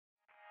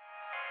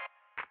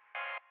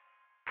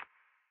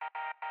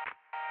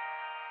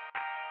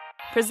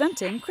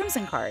Presenting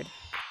CrimsonCard,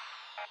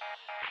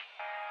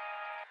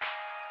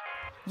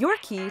 your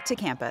key to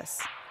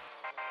campus.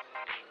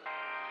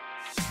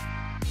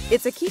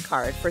 It's a key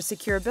card for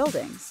secure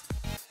buildings,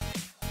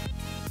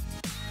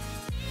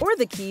 or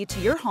the key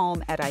to your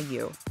home at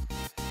IU,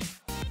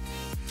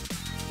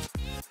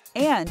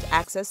 and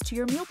access to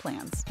your meal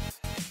plans.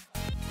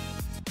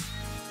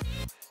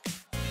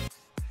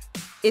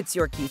 It's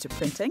your key to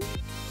printing,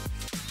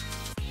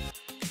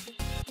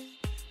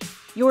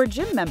 your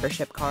gym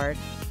membership card,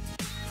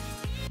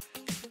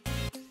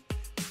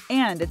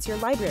 and it's your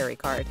library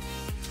card.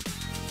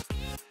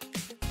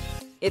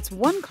 It's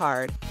one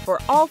card for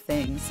all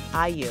things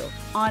IU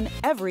on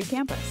every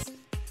campus.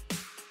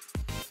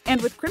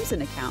 And with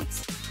Crimson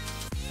accounts,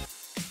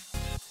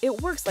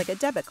 it works like a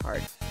debit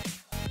card.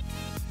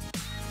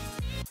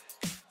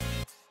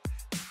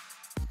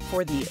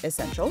 For the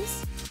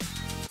essentials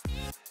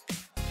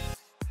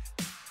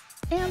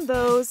and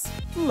those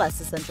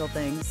less essential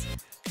things.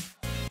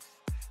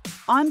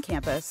 On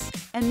campus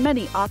and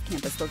many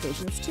off-campus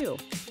locations too.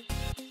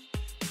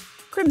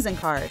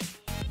 CrimsonCard,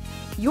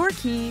 your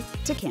key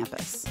to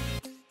campus.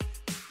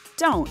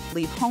 Don't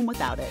leave home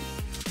without it.